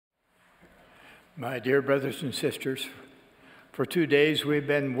My dear brothers and sisters, for 2 days we've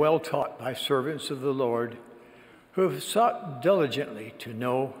been well taught by servants of the Lord who have sought diligently to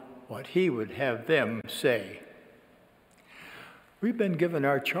know what He would have them say. We've been given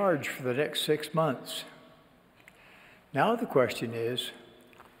our charge for the next 6 months. Now the question is,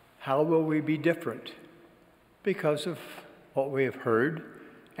 how will we be different because of what we have heard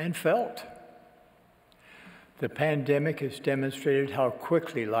and felt? The pandemic has demonstrated how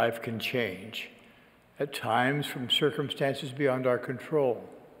quickly life can change, at times from circumstances beyond our control.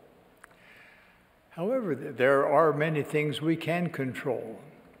 However, there are many things we can control.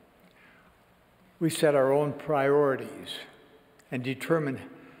 We set our own priorities and determine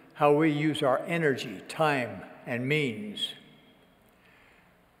how we use our energy, time, and means.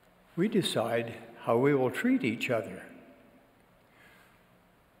 We decide how we will treat each other.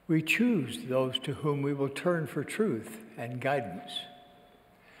 We choose those to whom we will turn for truth and guidance.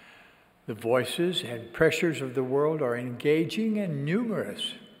 The voices and pressures of the world are engaging and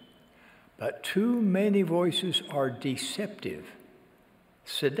numerous, but too many voices are deceptive,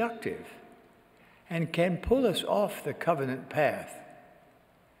 seductive, and can pull us off the covenant path.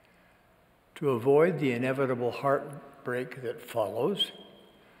 To avoid the inevitable heartbreak that follows,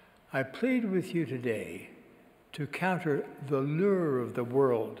 I plead with you today to counter the lure of the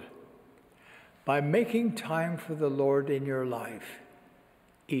world by making time for the Lord in your life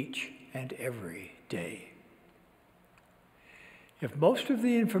each and every day. If most of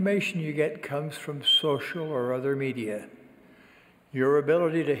the information you get comes from social or other media, your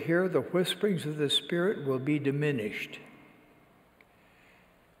ability to hear the whisperings of the Spirit will be diminished.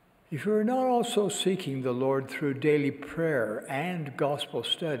 If you are not also seeking the Lord through daily prayer and gospel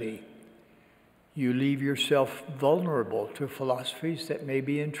study, you leave yourself vulnerable to philosophies that may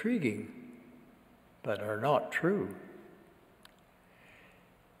be intriguing, but are not true.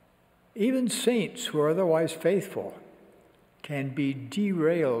 Even saints who are otherwise faithful can be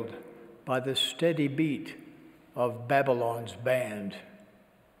derailed by the steady beat of Babylon's band.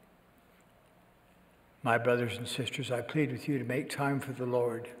 My brothers and sisters, I plead with you to make time for the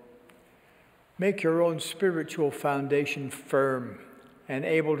Lord. Make your own spiritual foundation firm and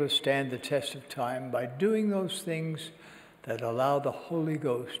able to stand the test of time by doing those things that allow the Holy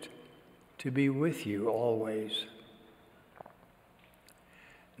Ghost to be with you always.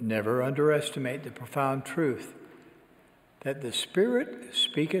 Never underestimate the profound truth that the Spirit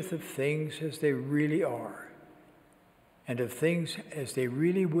speaketh of things as they really are, and of things as they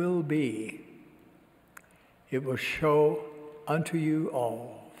really will be. It will show unto you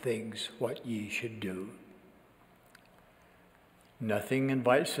all things what ye should do. Nothing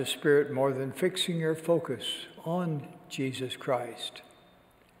invites the Spirit more than fixing your focus on Jesus Christ.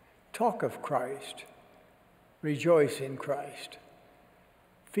 Talk of Christ. Rejoice in Christ.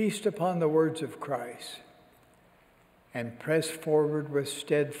 Feast upon the words of Christ, and press forward with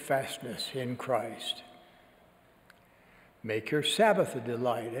steadfastness in Christ. Make your Sabbath a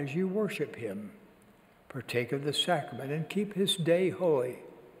delight as you worship Him. Partake of the sacrament and keep His day holy.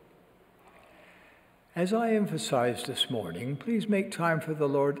 As I emphasized this morning, please make time for the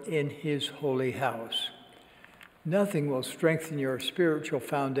Lord in His holy house. Nothing will strengthen your spiritual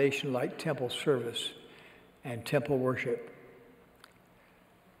foundation like temple service and temple worship.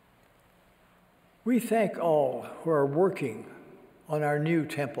 We thank all who are working on our new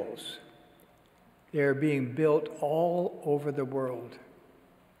temples. They are being built all over the world.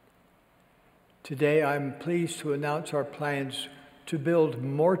 Today, I'm pleased to announce our plans to build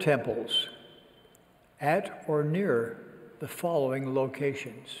more temples at or near the following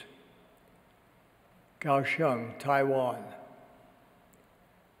locations: Kaohsiung, Taiwan;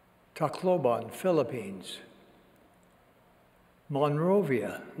 Tacloban, Philippines;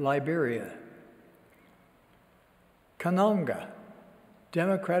 Monrovia, Liberia; Kananga,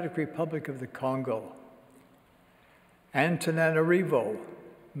 Democratic Republic of the Congo; Antananarivo,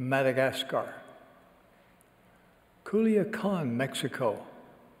 Madagascar; Culiacan, Mexico;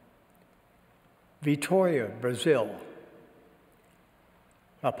 Vitoria, Brazil;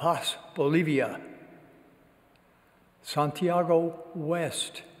 La Paz, Bolivia; Santiago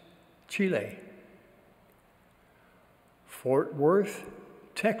West, Chile; Fort Worth,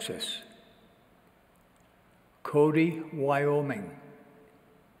 Texas; Cody, Wyoming;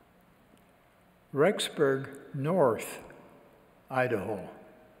 Rexburg North, Idaho;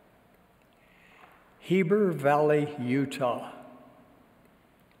 Heber Valley, Utah;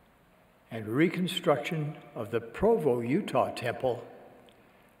 and reconstruction of the Provo, Utah temple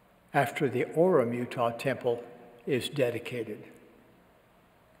after the Orem, Utah temple is dedicated.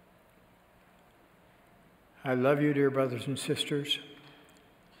 I love you, dear brothers and sisters.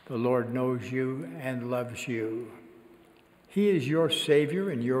 The Lord knows you and loves you. He is your Savior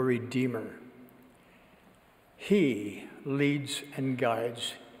and your Redeemer. He leads and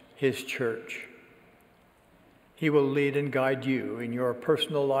guides his church. He will lead and guide you in your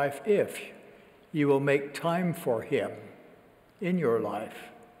personal life if you will make time for him in your life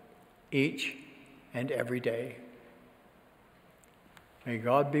each and every day. May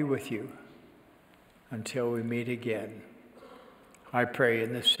God be with you until we meet again. I pray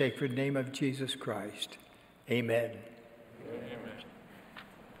in the sacred name of Jesus Christ. Amen. Amen.